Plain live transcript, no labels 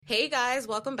Hey guys,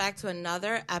 welcome back to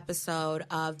another episode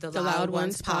of the Loud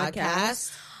Ones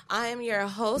podcast. I am your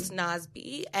host,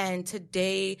 Nazby, and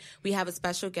today we have a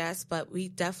special guest, but we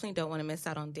definitely don't want to miss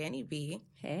out on Danny B.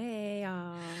 Hey,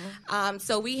 y'all.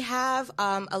 So we have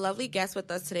a lovely guest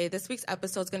with us today. This week's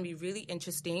episode is going to be really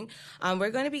interesting. We're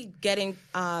going to be getting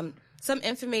some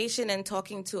information and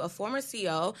talking to a former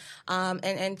CEO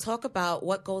and talk about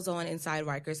what goes on inside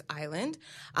Rikers Island.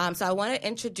 So I want to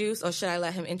introduce, or should I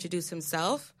let him introduce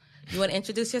himself? You want to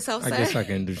introduce yourself, sir? I guess I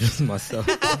can introduce myself.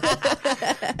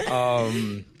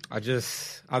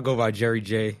 I'll go by Jerry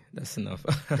J. That's enough.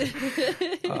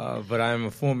 But I'm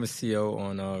a former CEO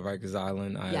on Rikers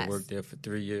Island. I worked there for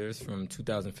 3 years, from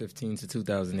 2015 to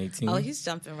 2018. Oh, he's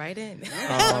jumping right in.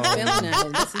 I'm feeling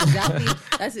that.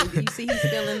 That's it. You see, he's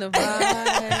feeling the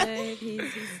vibe. He's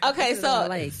okay,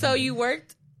 so you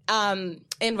worked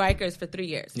in Rikers for 3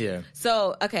 years. Yeah.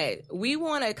 So, okay, we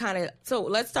want to so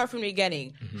let's start from the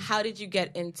beginning. Mm-hmm. How did you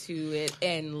get into it,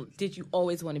 and did you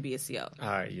always want to be a CO? All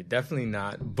right, you're definitely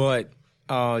not, but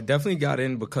definitely got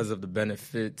in because of the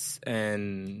benefits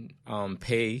and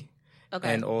pay.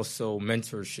 Okay. And also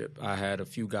mentorship. I had a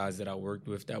few guys that I worked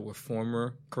with that were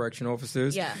former correction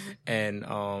officers. Yeah. And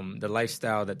the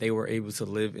lifestyle that they were able to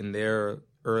live in their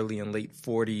early and late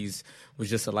 40s was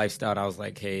just a lifestyle. I was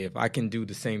like, hey, if I can do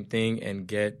the same thing and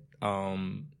get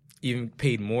even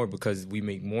paid more, because we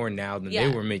make more now than they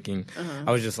were making,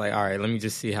 I was just like, all right, let me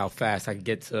just see how fast I can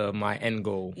get to my end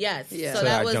goal. Yes. Yeah. So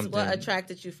that was what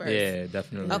attracted you first. Yeah,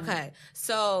 definitely. Okay.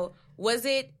 So was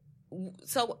it...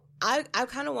 So I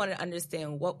kind of want to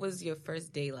understand, what was your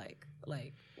first day like?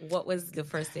 Like, what was the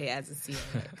first day as a CEO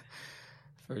like?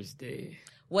 First day.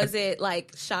 Was it,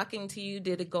 like, shocking to you?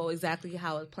 Did it go exactly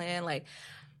how it planned? Like,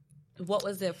 what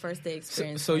was their first day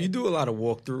experience? So you do a lot of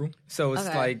walkthrough. So it's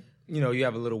like, you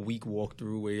have a little week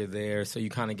walkthrough where you're there, so you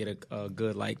kind of get a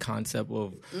good, like, concept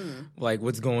of, like,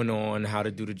 what's going on, how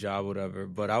to do the job, whatever.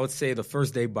 But I would say the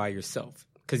first day by yourself.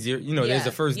 Because, there's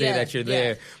the first day that you're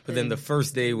there, but then the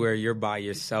first day where you're by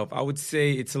yourself, I would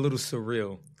say it's a little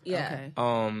surreal. Yeah.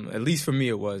 Okay. At least for me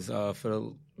it was.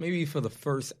 Maybe for the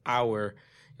first hour,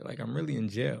 you're like, I'm really in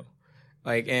jail.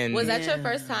 Like, and was that your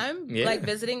first time, like,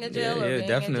 visiting a jail or being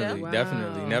definitely, in jail? Wow.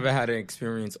 Definitely. Never had an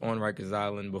experience on Rikers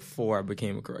Island before I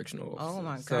became a correctional officer. Oh,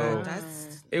 my God.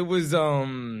 So it was,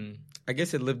 I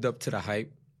guess it lived up to the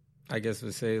hype. I guess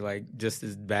would say, like, just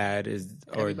as bad as,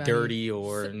 or dirty,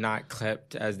 or not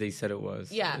kept as they said it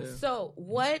was. Yeah. So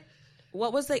what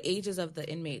was the ages of the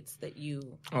inmates that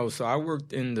you... Oh, so I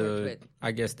worked in the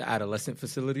adolescent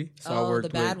facility. So I worked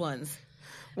the bad ones.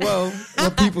 Well,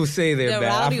 what people say they're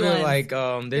bad. I feel ones. Like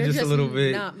they're just a little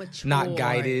bit not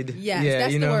guided. Yes,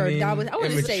 that's the word. I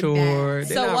wouldn't say bad.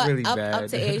 They're not really bad. Up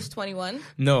to age 21?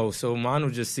 No, so mine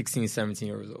was just 16, 17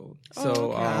 years old.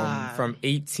 So from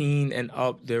 18 and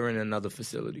up, they're in another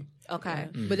facility. Okay.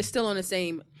 Mm-hmm. But it's still on the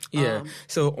same... Yeah.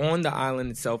 So on the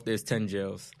island itself, there's 10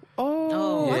 jails.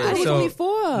 Oh, I thought it was only 4.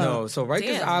 No, so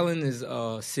Rikers Island is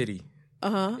a city.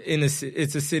 Uh-huh.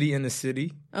 It's a city in the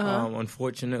city,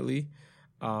 unfortunately.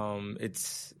 So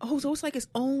it's like its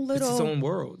own little... It's its own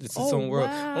world. It's its own world.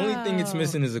 Wow. Only thing it's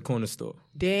missing is a corner store.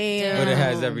 Damn. But it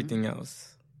has everything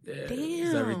else. Yeah, Damn.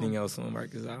 There's everything else on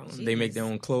Rikers Island. Jeez. They make their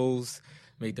own clothes,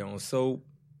 make their own soap.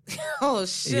 Oh,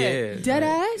 shit. Yeah. Dead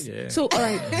ass? Yeah. So, all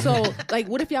right. So, like,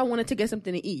 what if y'all wanted to get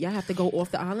something to eat? Y'all have to go off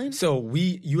the island? So,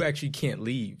 you actually can't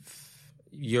leave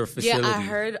your facility. Yeah, I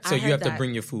heard So, you have that. to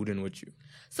bring your food in with you.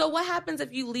 So, what happens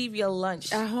if you leave your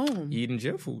lunch at home? Eating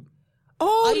jail food.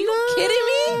 Oh, are you kidding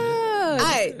me?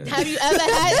 Have you ever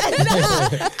had?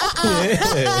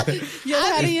 You ever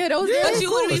had any of those? But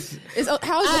you would be.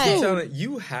 How is the food?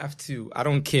 You have to. I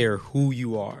don't care who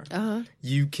you are.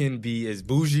 You can be as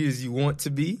bougie as you want to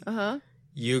be.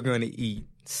 You're gonna eat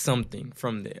something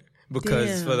from there,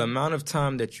 because for the amount of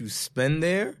time that you spend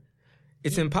there,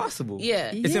 it's impossible. Yeah,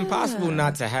 it's impossible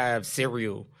not to have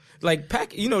cereal. Like,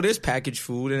 there's packaged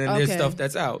food, and then there's stuff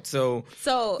that's out. So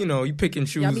you pick and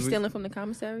choose. Y'all be stealing from the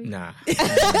commissary? Nah.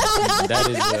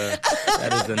 that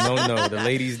is a no-no. The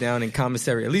ladies down in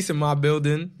commissary, at least in my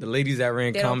building, the ladies that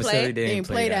ran commissary, they ain't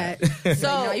play that.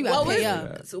 So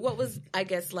what was, I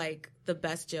guess, like, the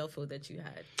best jail food that you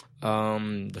had?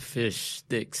 The fish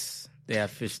sticks. They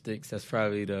have fish sticks. That's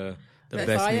probably the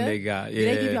best thing they got. Yeah.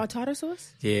 Did they give y'all tartar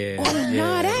sauce? Yeah. Oh,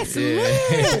 nah, that's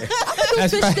lit.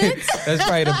 That's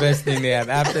probably the best thing they have.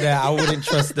 After that, I wouldn't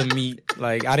trust the meat.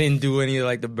 Like, I didn't do any of,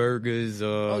 like, the burgers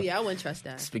or... Oh, yeah, I wouldn't trust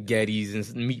that. Spaghettis and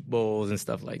meatballs and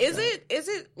stuff like that. Is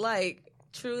it, like,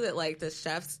 true that, like, the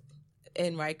chefs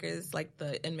in Rikers, like,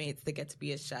 the inmates, they get to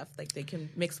be a chef? Like, they can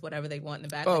mix whatever they want in the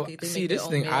back? Oh, like, they see, make this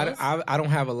their thing, own meals? I don't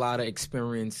have a lot of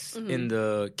experience in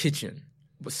the kitchen.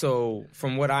 So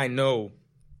from what I know,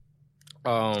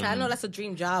 I know that's a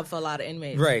dream job for a lot of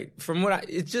inmates. Right. From what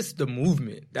it's just the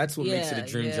movement. That's what makes it a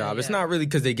dream job. It's not really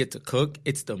because they get to cook.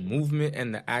 It's the movement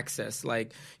and the access.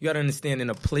 Like, you got to understand, in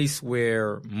a place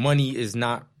where money is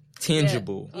not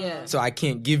tangible. So I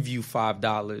can't give you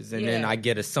 $5 and then I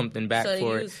get something back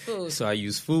for it. Food. So I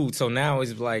use food. So now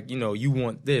it's like, you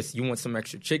want this, you want some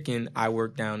extra chicken. I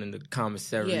work down in the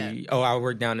commissary. Oh, I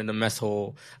work down in the mess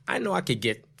hall. I know I could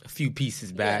get a few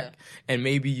pieces back and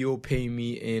maybe you'll pay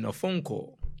me in a phone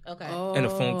call. Okay. And a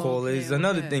phone call is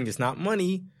another thing. It's not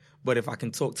money, but if I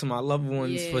can talk to my loved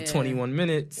ones for 21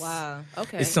 minutes,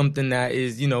 it's something that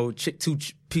is, 2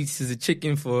 pieces of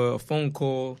chicken for a phone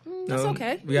call. That's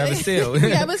okay. We have a sale.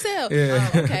 We have a sale.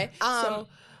 Okay. So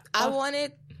I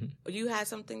wanted, you had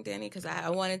something, Danny? Because I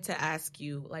wanted to ask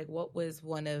you, like, what was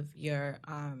one of your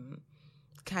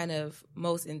kind of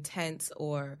most intense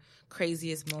or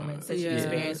craziest moments that you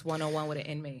experienced one-on-one with an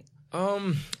inmate?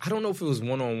 I don't know if it was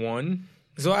one-on-one.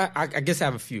 So I guess I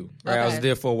have a few. Right, I was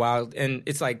there for a while, and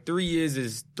it's like 3 years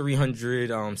is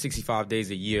 365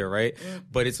 days a year, right?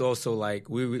 But it's also like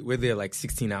we're there like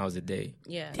 16 hours a day.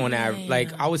 Yeah. On average,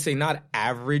 like I would say not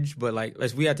average, but like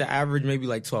we had to average maybe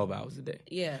like 12 hours a day.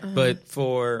 Yeah. But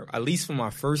for at least for my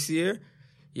first year,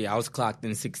 I was clocked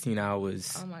in 16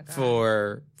 hours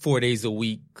for 4 days a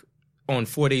week on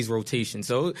 4 days rotation.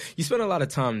 So you spend a lot of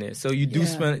time there. So you do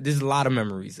spend. There's a lot of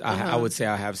memories. I would say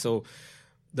I have. So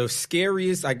the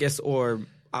scariest, I guess, or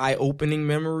eye-opening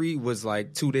memory was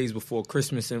like 2 days before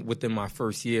Christmas within my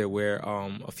first year, where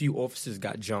a few officers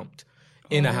got jumped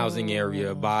in a housing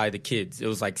area by the kids. It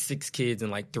was like 6 kids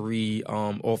and like 3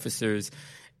 officers,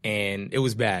 and it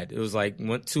was bad. It was like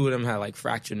 2 of them had like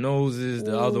fractured noses.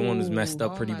 The other one was messed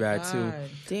up pretty bad too.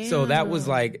 Damn. So that was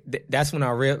like that's when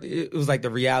it was like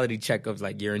the reality check of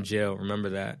like, you're in jail. Remember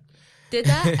that. Did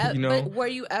that? But were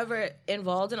you ever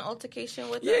involved in an altercation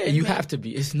with? Yeah, you have to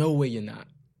be. It's no way you're not,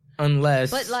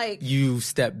 unless you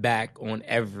step back on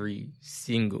every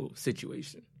single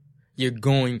situation.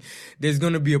 There's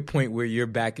going to be a point where your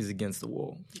back is against the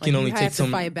wall. You can only take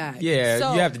some. Fight back. Yeah,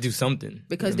 so, you have to do something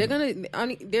because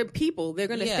they're people. They're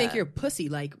gonna think you're pussy,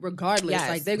 like regardless.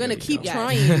 Like they're gonna keep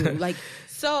trying you, like.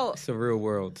 So it's a real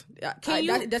world.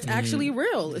 That's actually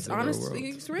real. It's honestly,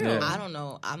 it's real. Yeah. I don't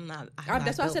know. I'm not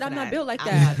that's why I said I'm not built like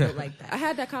that. I'm not built like that. I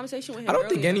had that conversation with him. I don't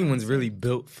think anyone's really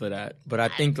built for that, but I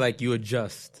think like you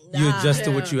adjust. You adjust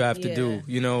to what you have to do.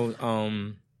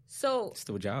 So it's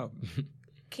the job.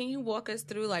 Can you walk us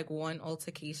through like one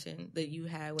altercation that you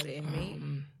had with an inmate?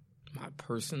 My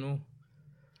personal.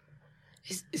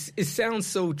 It sounds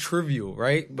so trivial,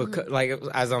 right? Because like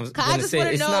as I'm going to say,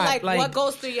 it's know, not like what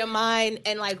goes through your mind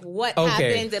and like what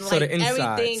happens and so like the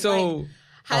inside. everything. So like,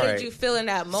 how did you feel in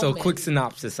that moment? So quick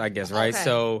synopsis, I guess, right? Okay.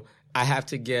 So I have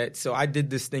to get. So I did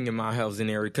this thing in my housing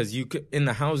area because in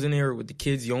the housing area with the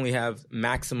kids, you only have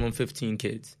maximum 15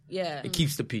 kids. Yeah, it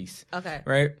keeps the peace. Okay,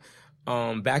 right.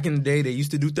 Back in the day, they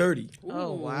used to do 30.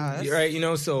 Oh wow!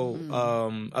 Right, so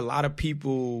a lot of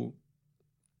people.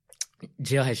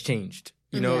 Jail has changed.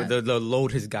 The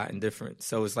load has gotten different.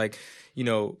 So it's like,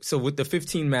 so with the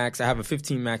 15 max, I have a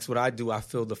 15 max. What I do, I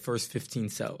fill the first 15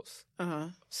 cells.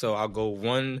 So I'll go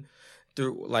one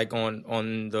through, like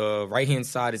on the right hand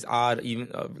side is odd,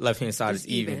 even left hand side is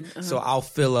even. So I'll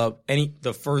fill up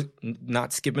the first,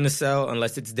 not skipping a cell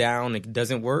unless it's down, it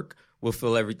doesn't work. We'll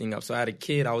fill everything up. So I had a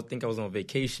kid. I would think I was on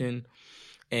vacation,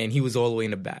 and he was all the way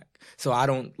in the back. So I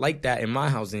don't like that in my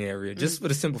housing area, just for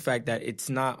the simple fact that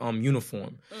it's not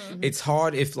uniform. It's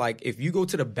hard if you go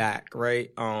to the back,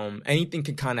 right? Anything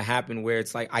can kind of happen where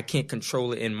it's like I can't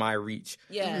control it in my reach.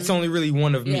 Yeah, it's only really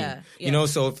one of me.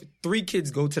 So if 3 kids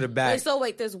go to the back,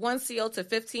 wait, there's 1 CO to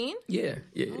 15. Yeah.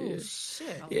 Oh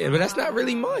shit. Yeah, but that's not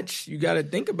really much. You got to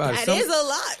think about it. That is a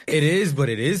lot. It is, but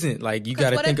it isn't. Like you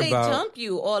got to think about. What if they jump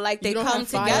you or like they come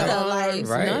together? Like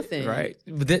nothing. Right.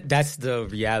 But that's the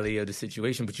reality of the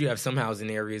situation. But you have some housing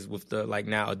areas with the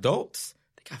now adults,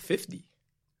 they got 50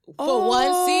 for 1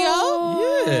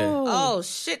 CO. Yeah. Oh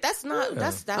shit, that's not.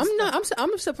 Yeah. That's.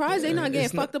 I'm surprised they're not getting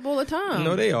fucked up all the time.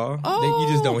 No, they are. You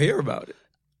just don't hear about it.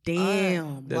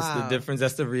 Damn. That's the difference.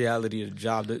 That's the reality of the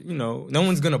job. That no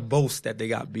one's gonna boast that they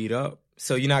got beat up,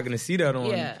 so you're not gonna see that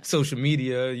on social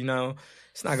media.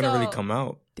 It's not gonna really come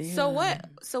out. Damn. So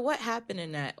what happened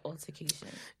in that altercation?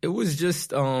 It was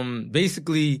just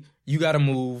basically you got to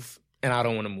move. And I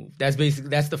don't want to move. That's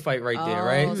the fight right there,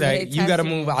 right? So like you got to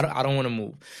move. I don't want to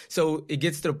move. So it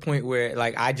gets to the point where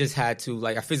like I just had to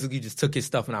I physically just took his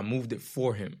stuff and I moved it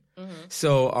for him.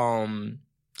 So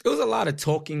it was a lot of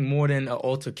talking more than an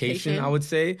altercation. I would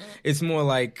say it's more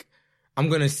like I'm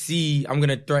going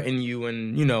to threaten you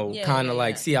and, kind of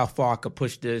like see how far I could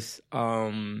push this.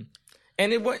 And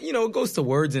it goes to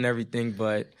words and everything,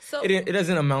 but it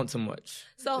doesn't amount to much.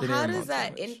 So how does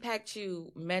that impact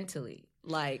you mentally?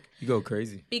 Like, you go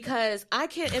crazy. Because I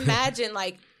can't imagine,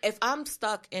 like, if I'm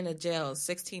stuck in a jail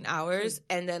 16 hours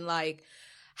and then, like,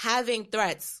 having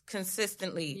threats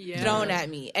consistently thrown at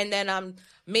me, and then I'm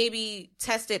maybe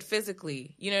tested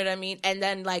physically, you know what I mean? And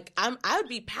then, like, I would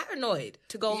be paranoid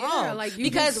to go home. Like,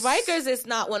 because Rikers is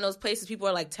not one of those places people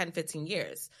are, like, 10, 15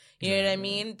 years. You know what I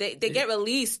mean? They get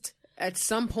released. At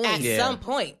some point. Some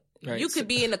point. Right. You could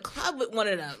be in a club with one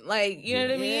of them. Like, you know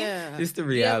what I mean? Yeah. It's the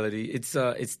reality.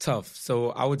 It's tough.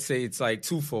 So I would say it's like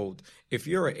twofold. If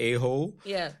you're an a-hole,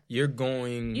 you're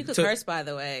going You could curse, by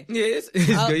the way. Yeah, it's good.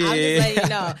 Yeah, I'm just letting you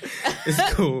know.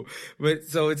 It's cool. But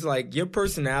so it's like your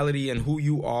personality and who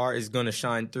you are is going to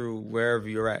shine through wherever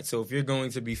you're at. So if you're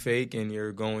going to be fake and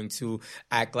you're going to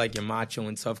act like you're macho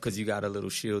and tough because you got a little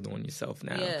shield on yourself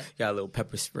now. You got a little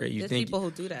pepper spray. There's people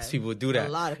who do that. There's people who do that. A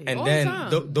lot of people. And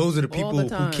then those are the people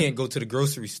who can't go to the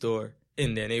grocery store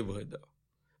in their neighborhood, though.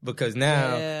 Because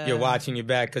now you're watching your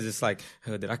back because it's like,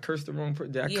 did I curse the wrong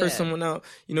person? Did I curse someone out?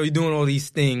 You're doing all these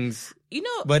things.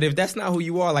 But if that's not who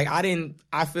you are, like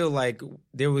I feel like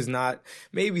there was not,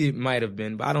 maybe it might have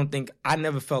been, but I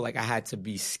never felt like I had to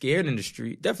be scared in the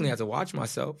street. Definitely had to watch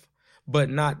myself.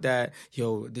 But not that,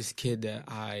 this kid that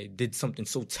I did something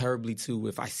so terribly to,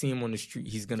 if I see him on the street,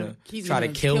 he's gonna try to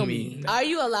kill me. Are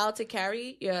you allowed to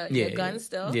carry your gun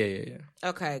still? Yeah.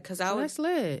 Okay, because that's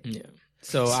lit. Yeah.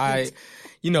 So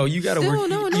you gotta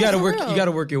you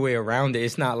gotta work your way around it.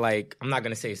 It's not like, I'm not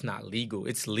gonna say it's not legal.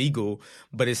 It's legal,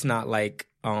 but it's not like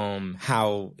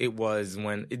how it was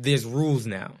when there's rules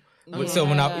now. So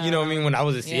when I, when I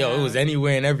was a CO, it was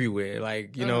anywhere and everywhere.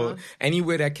 Like,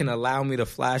 anywhere that can allow me to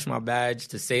flash my badge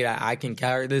to say that I can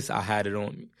carry this, I had it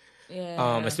on me.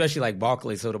 Yeah. Especially like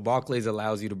Barclays. So the Barclays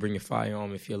allows you to bring your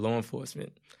firearm if you're law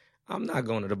enforcement. I'm not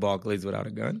going to the Barclays without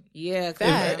a gun. Yeah,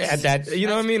 at that, you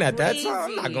know what I mean? At crazy. that time,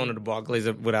 I'm not going to the Barclays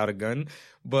without a gun.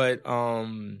 But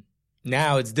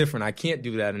now it's different. I can't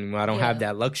do that anymore. I don't have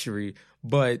that luxury.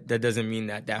 But that doesn't mean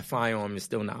that firearm is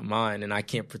still not mine, and I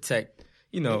can't protect,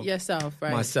 yourself,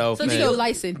 right? Myself. So you're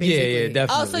licensed, basically. Yeah,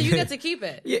 definitely. Oh, so you get to keep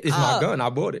it? Yeah, it's my gun. I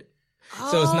bought it.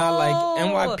 So it's not like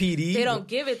NYPD. They don't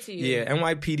give it to you. Yeah,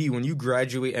 NYPD, when you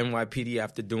graduate NYPD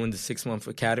after doing the 6-month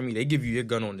academy, they give you your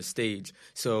gun on the stage.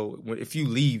 So if you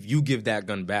leave, you give that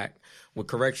gun back. With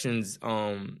corrections,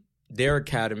 their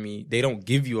academy, they don't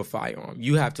give you a firearm.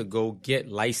 You have to go get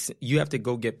You have to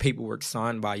go get paperwork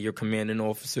signed by your commanding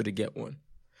officer to get one.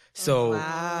 So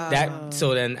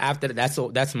then after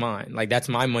that's mine. Like, that's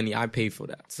my money. I pay for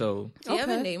that. So do you have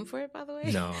a name for it, by the way?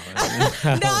 No.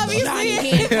 No, there's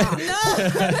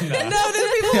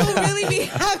people who really be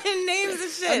having names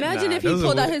and shit. Imagine if he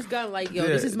pulled out his gun like,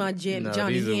 this is my Johnny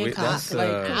Hancock. I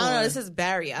don't know. This is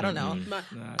Barry. I don't know.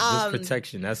 This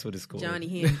protection. That's what it's called. Johnny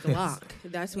Hand Glock.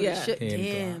 That's what it should.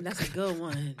 Damn, that's a good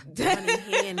one. Johnny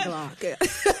Hand Glock.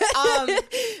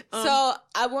 So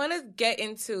I want to get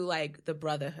into like the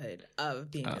brotherhood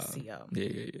of being a CO.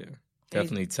 Yeah.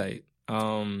 Definitely tight.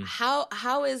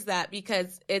 How is that?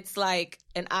 Because it's like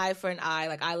an eye for an eye.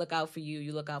 Like, I look out for you,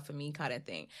 you look out for me, kind of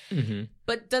thing. Mm-hmm.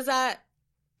 But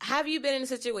have you been in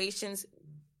situations?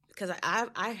 Because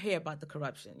I hear about the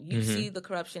corruption. You see the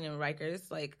corruption in Rikers.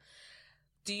 Like,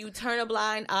 do you turn a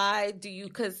blind eye?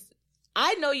 Because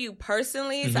I know you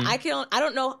personally, so I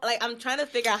don't know. Like, I'm trying to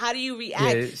figure out, how do you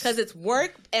react? Because it's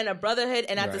work and a brotherhood,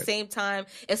 and at the same time,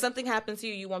 if something happens to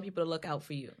you, you want people to look out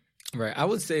for you. Right. I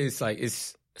would say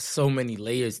it's so many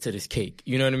layers to this cake.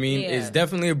 You know what I mean? Yeah. It's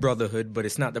definitely a brotherhood, but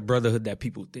it's not the brotherhood that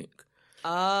people think.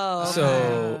 Oh. Okay.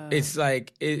 So it's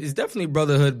like, it's definitely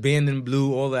brotherhood, band in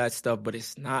blue, all that stuff, but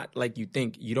it's not like you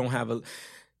think. You don't have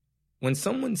when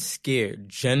someone's scared,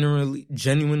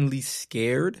 genuinely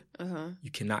scared,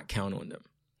 you cannot count on them.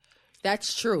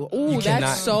 That's true. Ooh,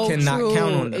 that's so true. You cannot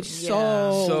count on them. It's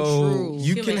so true.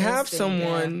 You can have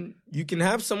someone. You can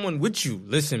have someone with you.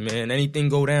 Listen, man. Anything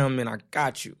go down, man, I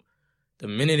got you. The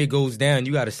minute it goes down,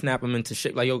 you got to snap them into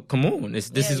shape. Like, yo, come on. This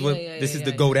is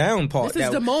the go down part. This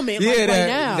is the moment. Right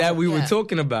now. That we were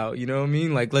talking about. You know what I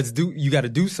mean? Like, you got to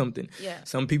do something. Yeah.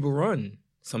 Some people run.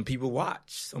 Some people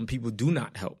watch. Some people do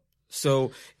not help.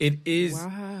 So it is,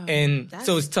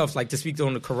 so it's tough, like, to speak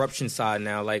on the corruption side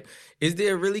now. Like, is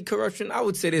there really corruption? I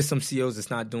would say there's some COs that's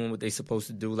not doing what they're supposed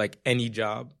to do, like any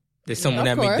job. There's someone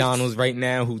at McDonald's right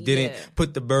now who didn't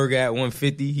put the burger at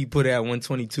 150. He put it at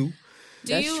 122.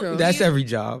 That's true. That's every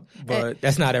job, but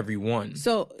that's not every one.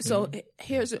 So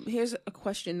here's a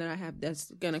question that I have that's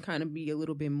gonna kind of be a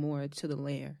little bit more to the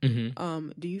layer.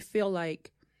 Do you feel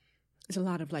like there's a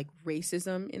lot of like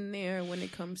racism in there when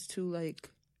it comes to like.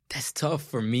 That's tough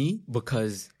for me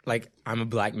because like I'm a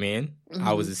black man.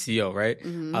 I was a CO, right?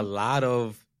 A lot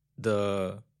of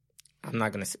I'm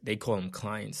not going to say, they call them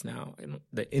clients now.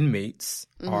 The inmates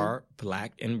are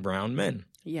black and brown men.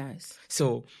 Yes.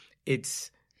 So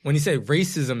when you say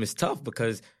racism is tough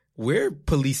because we're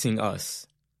policing us.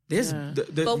 There's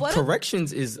the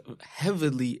corrections is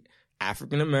heavily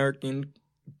African American.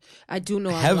 I do know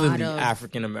heavily a lot of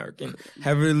African American,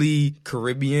 heavily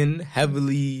Caribbean,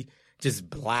 heavily just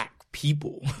black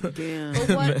people.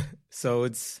 Damn. So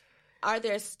are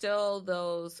there still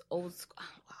those old?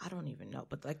 I don't even know,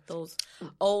 but like those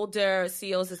older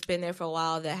COs that's been there for a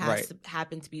while that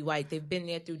happen to be white. They've been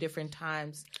there through different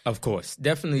times. Of course,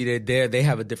 definitely they're there. They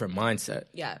have a different mindset.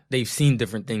 Yeah, they've seen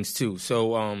different things too.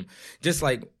 So just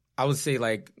like I would say,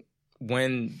 like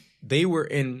when they were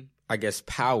in, I guess,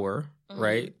 power,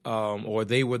 right, or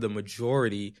they were the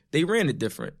majority, they ran it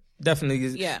different.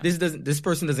 Definitely, this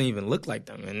person doesn't even look like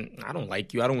them, and I don't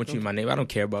like you. I don't want you in my name. I don't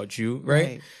care about you,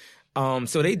 right?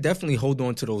 So they definitely hold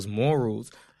on to those morals,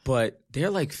 but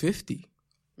they're like 50.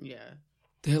 Yeah,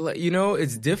 they're like,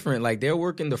 it's different. Like they're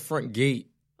working the front gate.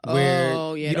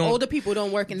 Where the older people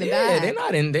don't work in the back. They're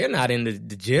not in the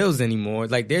jails anymore.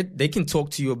 Like they can talk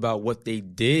to you about what they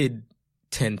did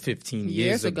 10, 15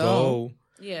 years ago.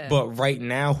 Yeah, but right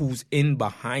now, who's in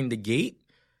behind the gate?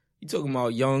 You're talking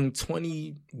about young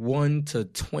 21 to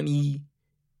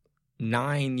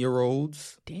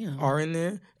 29-year-olds are in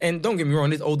there. And don't get me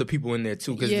wrong, there's older people in there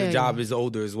too because the job is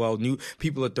older as well. New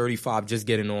people are 35 just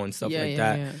getting on, stuff like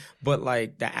that. Yeah. But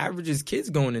like the average is kids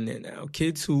going in there now.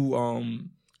 Kids who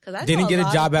didn't get a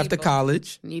job after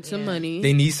college. Need some money.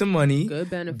 They need some money. Good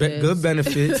benefits. Good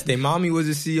benefits. Their mommy was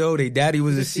a CO. Their daddy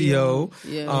was a CO.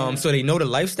 Yeah. So they know the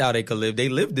lifestyle they could live. They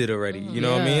lived it already. You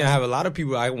know what I mean? I have a lot of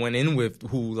people I went in with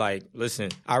who like, listen,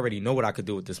 I already know what I could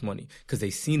do with this money because they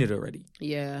seen it already.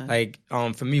 Yeah. Like,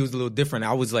 for me, it was a little different.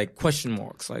 I was like question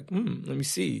marks. Like, let me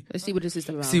see. Let's see what this is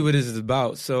about.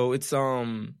 So it's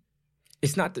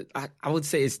not that I would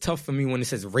say it's tough for me when it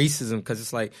says racism because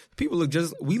it's like we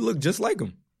look just like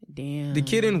them. Damn. The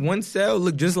kid in one cell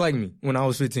looked just like me when I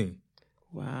was 15.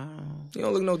 Wow. You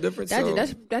don't look no different.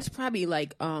 That's probably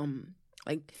like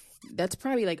that's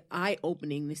probably like eye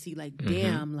opening to see like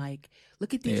damn like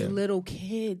look at these little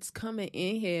kids coming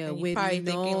in here and with probably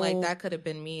thinking like that could have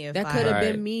been me if that could have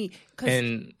been me.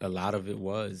 And a lot of it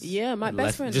was my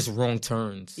best friend just wrong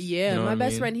turns. Yeah, my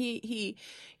best friend he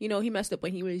he messed up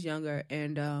when he was younger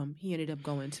and he ended up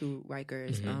going to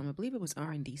Rikers. I believe it was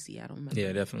RNDC. I don't remember. Yeah,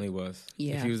 it definitely was.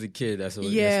 Yeah, if he was a kid, that's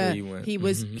where he went. He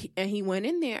was and he went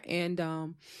in there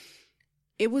and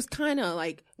it was kind of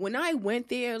like when I went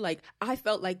there, like I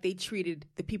felt like they treated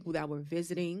the people that were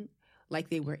visiting like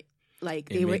they were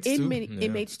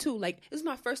inmates too. Like this is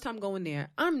my first time going there.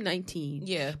 I'm 19.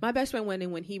 Yeah, my best friend went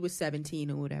in when he was 17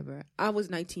 or whatever. I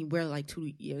was 19. We're like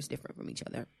 2 years different from each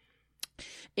other.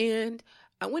 And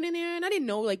I went in there and I didn't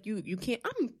know like you can't.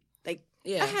 I'm like.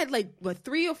 Yeah. I had like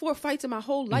 3 or 4 fights in my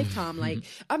whole lifetime. Like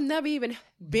I've never even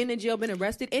been in jail, been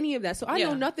arrested, any of that. So I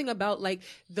know nothing about like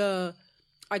the,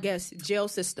 I guess, jail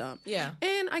system. Yeah.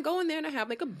 And I go in there and I have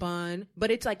like a bun,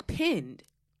 but it's like pinned.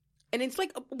 And it's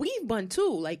like a weave bun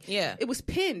too. Like it was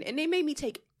pinned. And they made me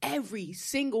take every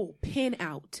single pin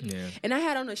out. Yeah. And I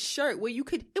had on a shirt where you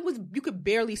could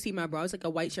barely see my bra. It was like a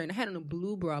white shirt. And I had on a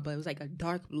blue bra, but it was like a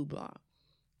dark blue bra.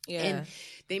 Yeah. And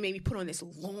they made me put on this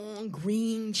long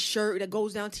green shirt that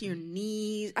goes down to your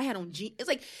knees. I had on jeans. It's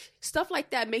like stuff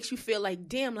like that makes you feel like,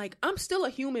 damn, like I'm still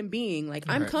a human being. Like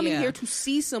I'm coming here to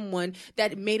see someone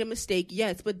that made a mistake,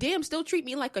 yes, but damn, still treat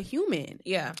me like a human.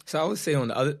 Yeah. So I would say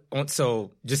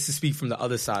so just to speak from the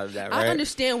other side of that, right? I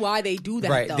understand why they do that,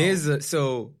 right. Though.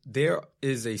 There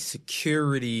is a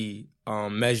security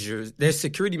measures. There's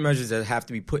security measures that have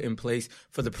to be put in place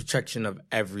for the protection of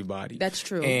everybody. That's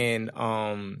true. And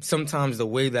sometimes the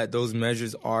way that those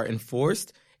measures are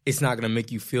enforced, it's not going to make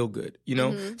you feel good, you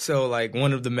know? So like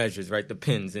one of the measures, right, the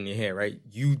pins in your hair, right?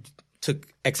 You took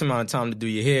X amount of time to do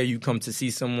your hair. You come to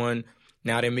see someone.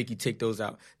 Now they make you take those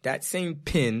out. That same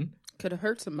pin could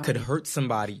hurt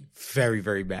somebody very,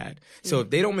 very bad. So if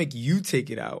they don't make you take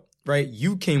it out, right,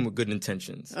 you came with good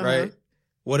intentions, right?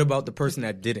 What about the person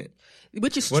that didn't?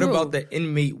 Which is true. What true. about the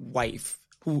inmate wife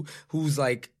who's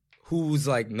like,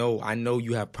 no, I know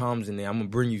you have problems in there. I'm gonna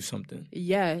bring you something.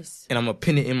 Yes. And I'm gonna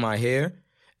pin it in my hair,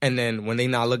 and then when they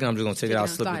not looking, I'm just gonna take it out,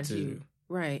 slip it to you.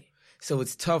 Right. So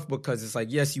it's tough because it's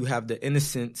like, yes, you have the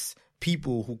innocents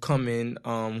people who come in,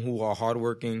 who are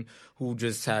hardworking, who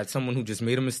just had someone who just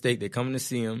made a mistake. They're coming to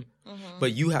see them,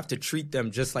 but you have to treat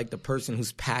them just like the person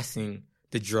who's passing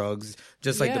the drugs,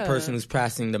 just like the person who's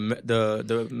passing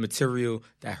the material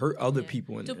that hurt other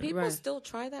people. Do people still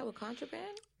try that with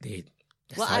contraband?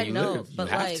 That's how you live. But you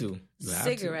have like to.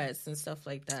 cigarettes and stuff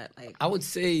like that. Like, I would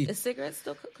say, is cigarettes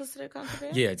still considered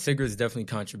contraband? Yeah, cigarettes definitely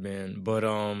contraband, but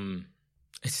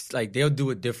it's like they'll do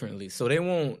it differently. So they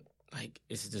won't, like,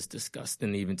 it's just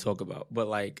disgusting to even talk about. But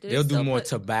like they'll do more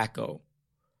tobacco.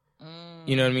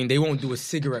 You know what I mean? They won't do a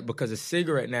cigarette because a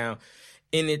cigarette now,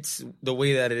 in its the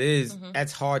way that it is,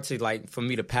 that's hard to like for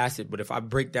me to pass it. But if I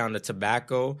break down the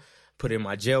tobacco, put it in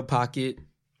my jail pocket,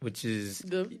 which is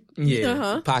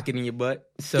pocket in your butt.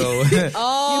 So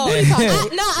I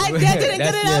didn't get it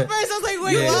at first. I was like,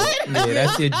 wait, what? Yeah,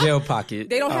 that's your jail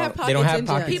pocket. They don't have pockets. They don't have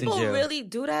pockets People in jail. really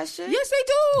do that shit? Yes, they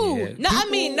do. Yeah. No, I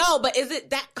mean no, but is it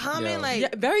that common? Like, yeah,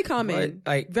 very common. But,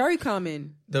 like, very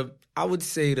common. I would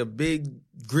say the big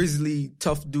grizzly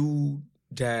tough dude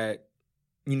that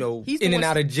he's in and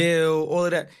out of jail, all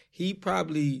of that. He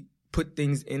probably put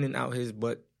things in and out his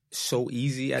butt so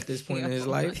easy at this point in his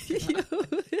life.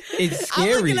 It's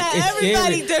scary.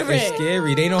 It's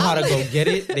scary. They know how to go get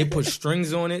it. They put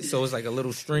strings on it, so it's like a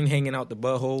little string hanging out the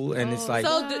butthole, and it's like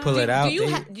pull it out. Do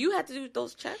you have to do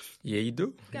those checks? Yeah, you do.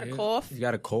 You gotta cough. You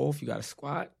gotta cough. You gotta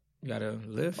squat. You gotta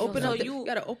lift. You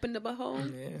gotta open the butthole.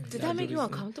 Yeah, did that make you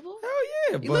uncomfortable? Hell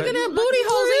yeah. You looking at booty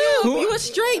holes in you. You a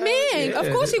straight man. Yeah,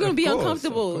 of course you're gonna be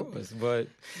uncomfortable. Of course, but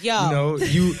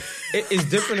it's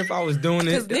different if I was doing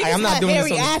it. I'm not doing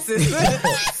hairy this. Asses.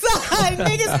 Son,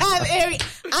 niggas have hairy.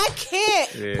 I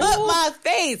can't put my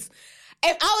face.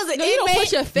 If I was an inmate, you don't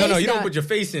put your face. No, you don't put your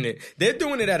face in it. They're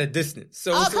doing it at a distance.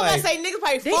 So it's come like, on, say niggas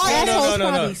probably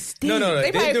farting. No.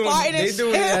 They probably farting.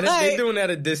 They're doing it at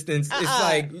a distance. It's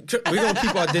like we're gonna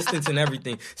keep our distance and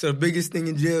everything. So the biggest thing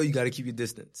in jail, you got to keep your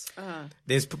distance.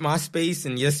 There's my space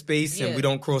and your space, and we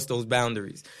don't cross those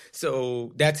boundaries.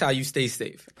 So that's how you stay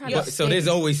safe. So there's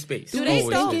always space.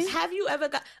 Have you ever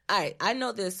got? All right, I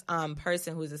know this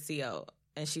person who's a CO,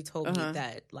 and she told me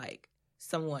that like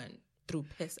someone threw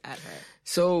piss at her.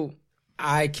 So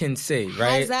I can say,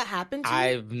 right? Has that happened to you?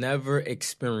 I've never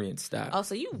experienced that. Oh,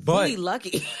 so you really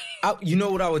lucky. You know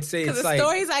what I would say? It's like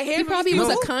stories I hear. He probably was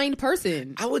a kind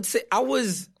person. I would say I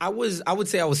would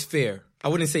say I was fair. I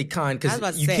wouldn't say kind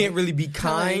because you can't really be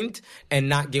kind and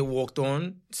not get walked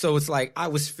on. So it's like I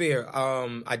was fair.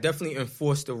 I definitely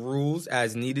enforced the rules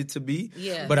as needed to be.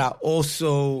 Yeah. But I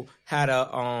also had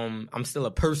I'm still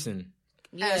a person.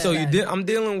 Yeah. So I'm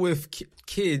dealing with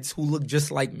kids who look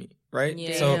just like me, right?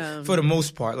 Yeah. So for the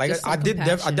most part, like I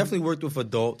definitely worked with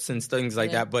adults and things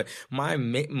like that. But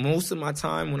most of my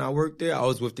time when I worked there, I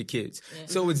was with the kids. Yeah.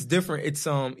 So it's different. It's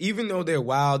even though they're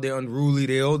wild, they're unruly,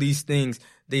 they're all these things,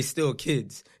 they still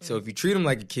kids. So if you treat them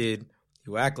like a kid,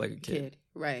 you act like a kid.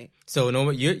 Right. So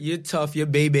you're tough, you're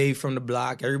baby from the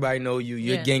block. Everybody know you.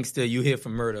 You're a gangster. You here for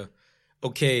murder.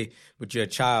 Okay, but you're a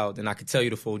child, and I could tell you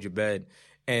to fold your bed.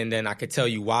 And then I could tell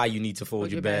you why you need to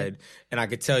fold your bed. And I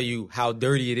could tell you how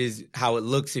dirty it is, how it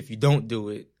looks if you don't do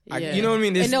it. You know what I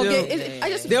mean?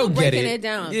 They'll get it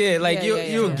down. Yeah, like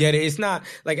you'll get it. It's not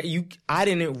like I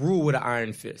didn't rule with an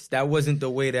iron fist. That wasn't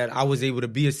the way that I was able to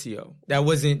be a CO. That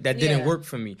didn't work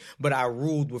for me. But I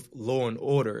ruled with law and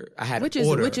order. I had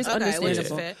order. Which is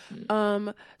understandable.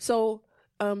 Fair.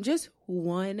 Just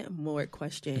one more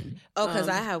question. Because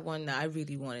I have one that I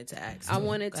really wanted to ask. I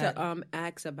wanted to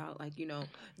ask about, like,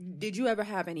 did you ever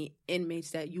have any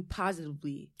inmates that you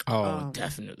positively?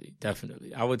 Definitely.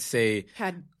 I would say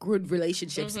had good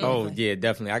relationships. Yeah,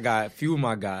 definitely. I got a few of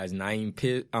my guys,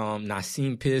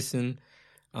 Naseem Pearson,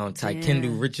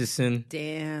 Tykendu Richardson.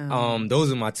 Damn.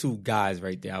 Those are my two guys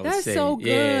right there, I would say. That's so good.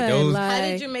 Yeah, how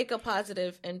did you make a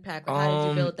positive impact? Or how did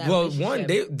you build that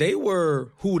relationship? One, they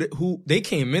were who they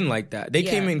came in like that. They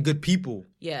came in good people.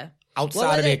 Yeah.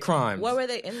 Outside of their crimes. What were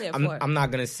they in there for? I'm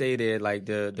not going to say they're like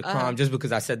the crime just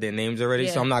because I said their names already.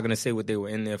 So I'm not going to say what they were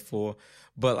in there for.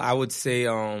 But I would say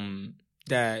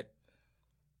that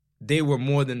they were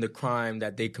more than the crime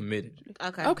that they committed.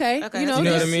 Okay. You know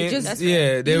what I mean?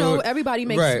 Everybody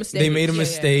makes mistakes. They made a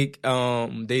mistake.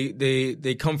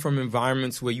 They come from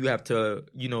environments where you have to,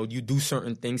 you do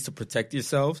certain things to protect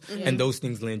yourselves, and those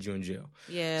things land you in jail.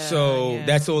 Yeah. So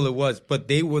that's all it was. But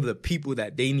they were the people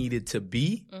that they needed to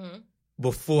be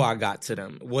before I got to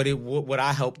them. What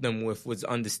I helped them with was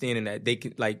understanding that they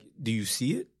could, like, do you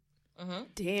see it?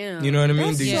 Damn. You know what I mean?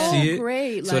 That's Do you so see it?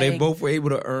 Great. So they both were able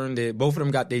to earn it. Both of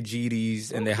them got their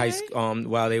GEDs and their high school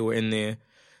while they were in there.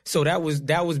 So that was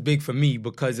big for me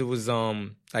because it was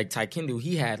like Tykendu,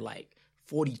 he had like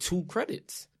 42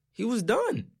 credits. He was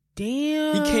done.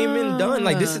 Damn. He came in done.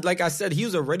 Like this is like I said, he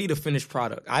was a ready to finish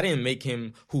product. I didn't make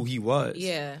him who he was.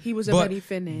 Yeah. He was already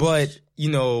finished. But,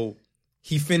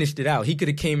 he finished it out. He could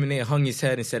have came in there, hung his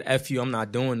head, and said, "F you, I'm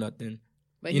not doing nothing."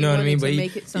 But you know what I mean? But he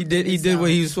did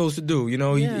what he was supposed to do. You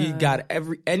know, he got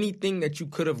anything that you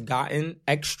could have gotten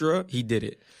extra, he did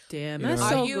it. Damn, that's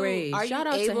so great. Shout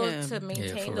out to him. To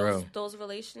maintain those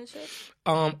relationships?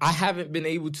 I haven't been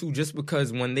able to, just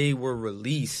because when they were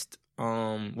released,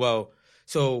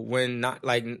 so when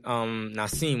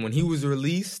Nassim, when he was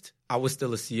released, I was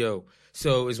still a CO.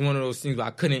 So it's one of those things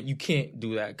where you can't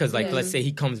do that. Because, let's say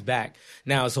he comes back.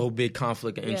 Now it's a whole big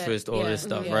conflict of interest, all this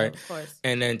stuff, right? Of course.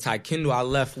 And then Ty Kendall, I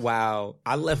left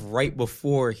right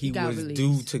before he was released.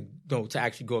 Due to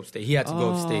actually go upstate. He had to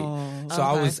go upstate.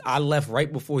 So I left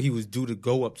right before he was due to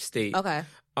go upstate. Okay.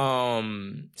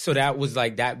 So that was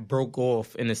that broke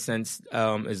off in a sense,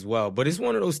 as well. But it's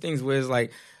one of those things where it's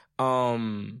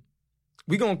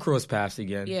we gonna cross paths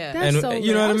again. Yeah, that's so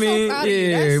you know what I mean?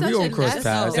 So we gonna cross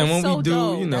paths, and when we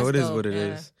do, dope. It is what it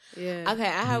is. Yeah. Okay,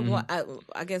 I have one.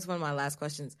 I guess one of my last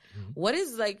questions. Mm-hmm. What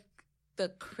is the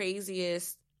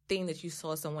craziest thing that you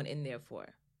saw someone in there for?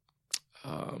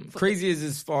 Craziest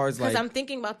as far as because I'm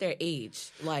thinking about their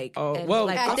age, at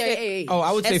their age.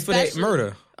 I would say for that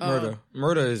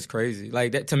murder is crazy.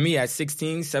 That to me at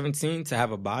 16, 17 to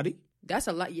have a body. That's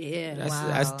a lot. Yeah, that's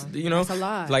that's a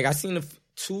lot. I seen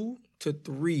 2 to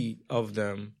 3 of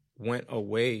them went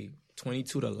away.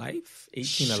 22 to life,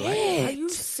 18 to life. Are you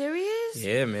serious?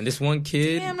 Yeah, man. This one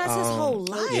kid. Damn, that's his whole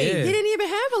life. Yeah. He didn't even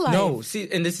have a life. No, see,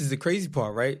 and this is the crazy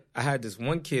part, right? I had this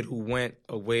one kid who went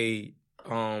away.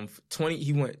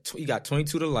 He got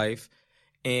 22 to life,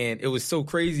 and it was so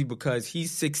crazy because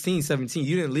he's 16, 17.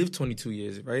 You didn't live 22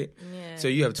 years, right? Yeah. So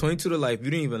you have 22 to life.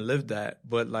 You didn't even live that,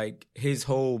 but his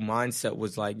whole mindset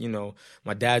was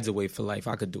my dad's away for life.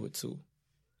 I could do it too.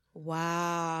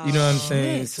 Wow. You know what I'm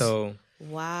saying? So.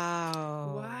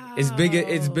 Wow. It's bigger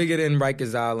than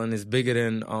Rikers Island. It's bigger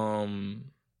than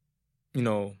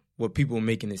what people are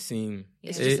making it seem.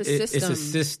 It's just a system. It's a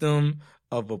system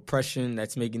of oppression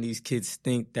that's making these kids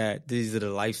think that these are the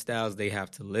lifestyles they have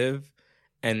to live,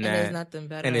 and there's nothing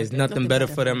better. And there's nothing better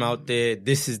for them out there.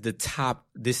 This is the top.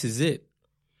 This is it.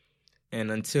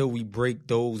 And until we break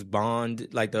those bonds,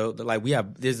 they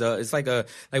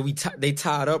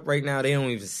tied up right now. They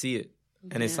don't even see it.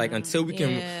 And it's until we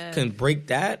can break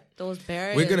that, those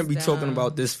barriers, we're gonna be talking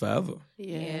about this forever.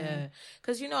 Yeah,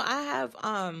 because I have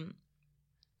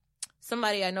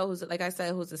somebody I know who's like I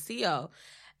said who's a CEO,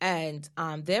 and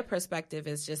their perspective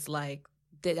is just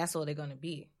that's all they're gonna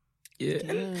be. Yeah,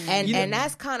 and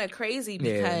that's kind of crazy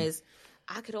because.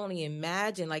 I could only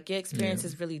imagine, your experience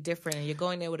is really different, and you're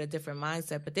going there with a different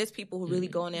mindset. But there's people who really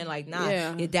going in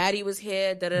your daddy was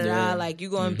here, you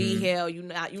gonna be here, you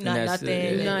not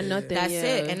nothing, you're not nothing. That's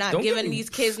it, and not giving these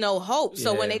kids no hope.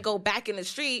 So when they go back in the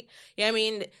street,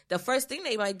 the first thing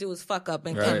they might do is fuck up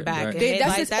and come back. Right. And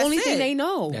that's the only thing they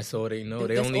know. That's all they know.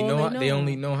 They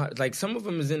only know how. Some of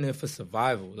them is in there for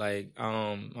survival.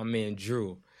 My man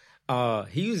Drew.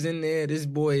 He was in there. This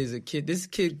boy is a kid. This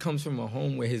kid comes from a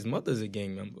home where his mother's a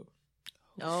gang member.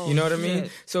 Oh, you know what I mean?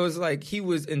 So it's he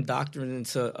was indoctrinated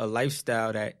into a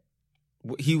lifestyle that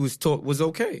he was taught was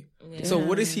okay. Yeah. So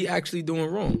what is he actually doing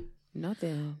wrong?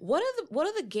 Nothing. What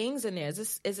are the gangs in there?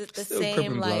 Is it the still same Crip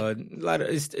and Blood? A lot of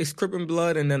it's Crip and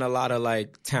Blood, and then a lot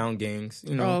of town gangs.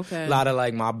 A lot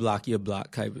of my block, your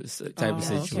block type of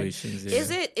situations. Okay.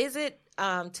 Yeah. Is it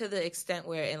to the extent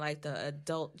where in the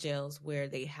adult jails where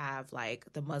they have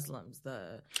the Muslims,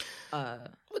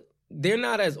 they're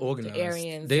not as organized. The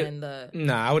Aryans and the...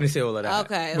 Nah, I wouldn't say all of that.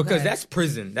 Okay. Because that's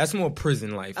prison. That's more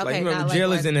prison life. Okay, remember,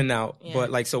 jail is in and out. Yeah.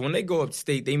 But so when they go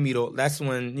upstate, they meet that's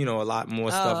when, a lot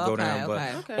more stuff go down.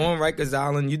 But on Rikers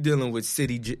Island, you're dealing with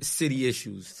city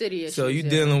issues. So you're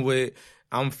dealing with...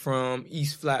 I'm from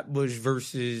East Flatbush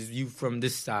versus you from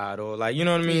this side, or you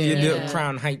know what I mean? You're dealing with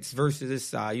Crown Heights versus this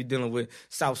side. You're dealing with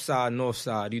South Side, North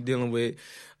Side. You're dealing with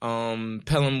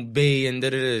Pelham Bay and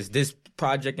this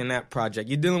project and that project.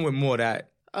 You're dealing with more of that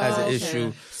as an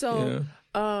issue. So,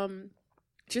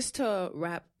 just to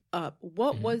wrap up,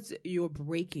 what was your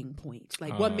breaking point?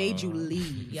 What made you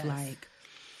leave? Yes.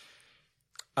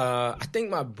 I think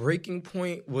my breaking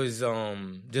point was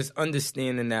just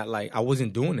understanding that I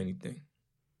wasn't doing anything.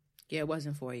 Yeah, it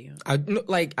wasn't for you. I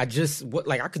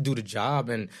could do the job,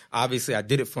 and obviously I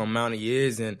did it for an amount of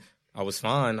years, and I was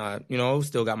fine. I,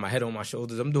 still got my head on my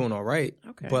shoulders. I'm doing all right.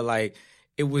 Okay. But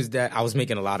it was that I was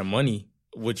making a lot of money,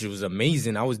 which was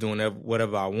amazing. I was doing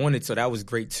whatever I wanted, so that was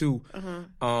great too.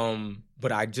 Uh-huh.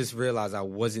 But I just realized I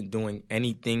wasn't doing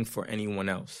anything for anyone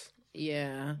else.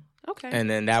 Yeah. Okay. And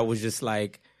then that was just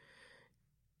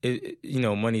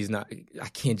money's not. I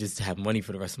can't just have money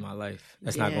for the rest of my life.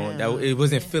 That's not going. It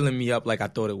wasn't filling me up like I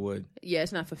thought it would. Yeah,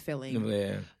 it's not fulfilling.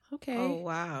 Yeah. Okay. Oh,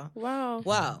 wow. Wow.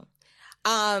 Wow.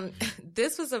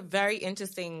 This was a very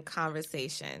interesting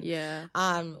conversation. Yeah.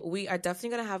 We are definitely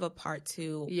going to have a part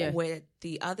 2 with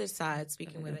the other side,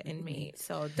 speaking with an inmate.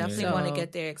 So definitely want to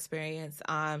get their experience.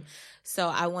 So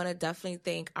I want to definitely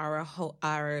thank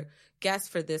our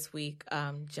guest for this week,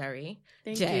 Jerry.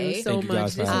 Thank you so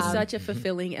much. This is such a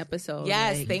fulfilling episode.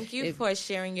 Yes, thank you for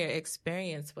sharing your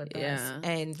experience with us.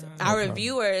 And our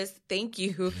viewers, thank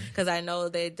you, because I know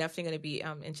they're definitely going to be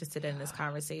interested in this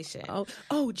conversation.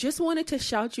 Oh, just wanted to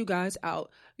shout you guys out.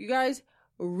 You guys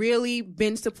really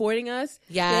been supporting us.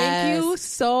 Yes. Thank you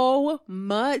so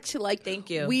much. Thank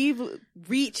you. We've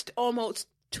reached almost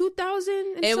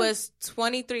 2,000. It was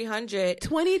 2,300.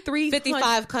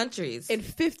 55 countries. In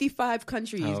 55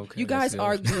 countries. Oh, okay. You guys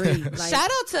are great. Shout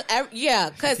out to,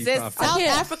 because there's South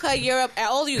Africa, Europe,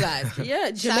 all you guys.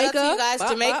 Yeah, Jamaica. Shout out to you guys.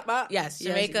 Jamaica. Yes,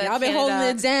 Jamaica. Y'all been holding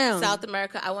it down. South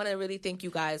America. I want to really thank you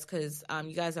guys because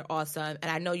you guys are awesome.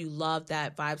 And I know you love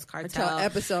that Vibes Cartel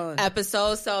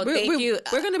episode. So thank you.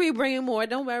 We're going to be bringing more.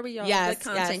 Don't worry, y'all. Yes,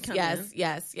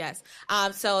 yes.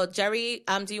 So Jerry,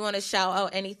 do you want to shout out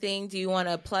anything? Do you want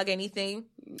to plug anything?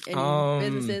 Any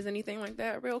businesses, anything like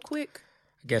that, real quick?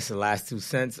 I guess the last 2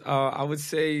 cents. I would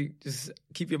say just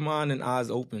keep your mind and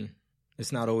eyes open.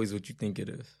 It's not always what you think it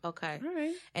is. Okay. All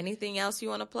right. Anything else you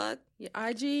want to plug? Your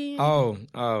IG? Oh,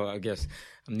 I guess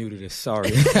I'm new to this. Sorry.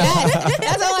 Yes,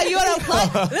 that's all you want to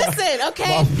plug. Listen,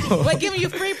 okay, we're giving you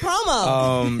free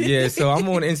promo. So I'm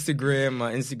on Instagram.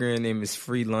 My Instagram name is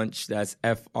Free Lunch. That's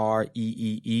FREEE_lunch.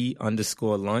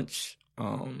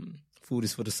 Food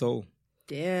is for the soul.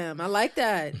 Damn, I like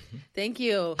that. Thank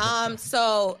you.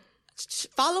 So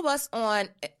follow us on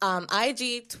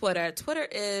IG, Twitter. Twitter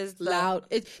is Loud.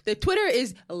 The Twitter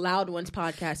is Loud Ones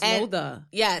Podcast.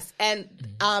 Yes, and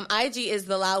IG is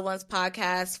the Loud Ones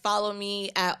Podcast. Follow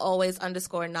me at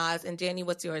always_Nas. And Danny,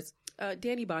 what's yours?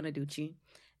 Danny Bonaducci.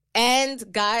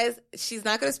 And guys, she's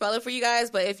not going to spell it for you guys,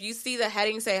 but if you see the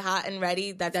heading say hot and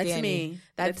ready, that's Danny. Me.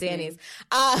 That's Danny's.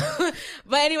 But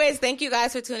anyways, thank you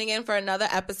guys for tuning in for another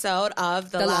episode of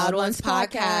the Loud Ones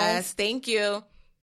Podcast. Thank you.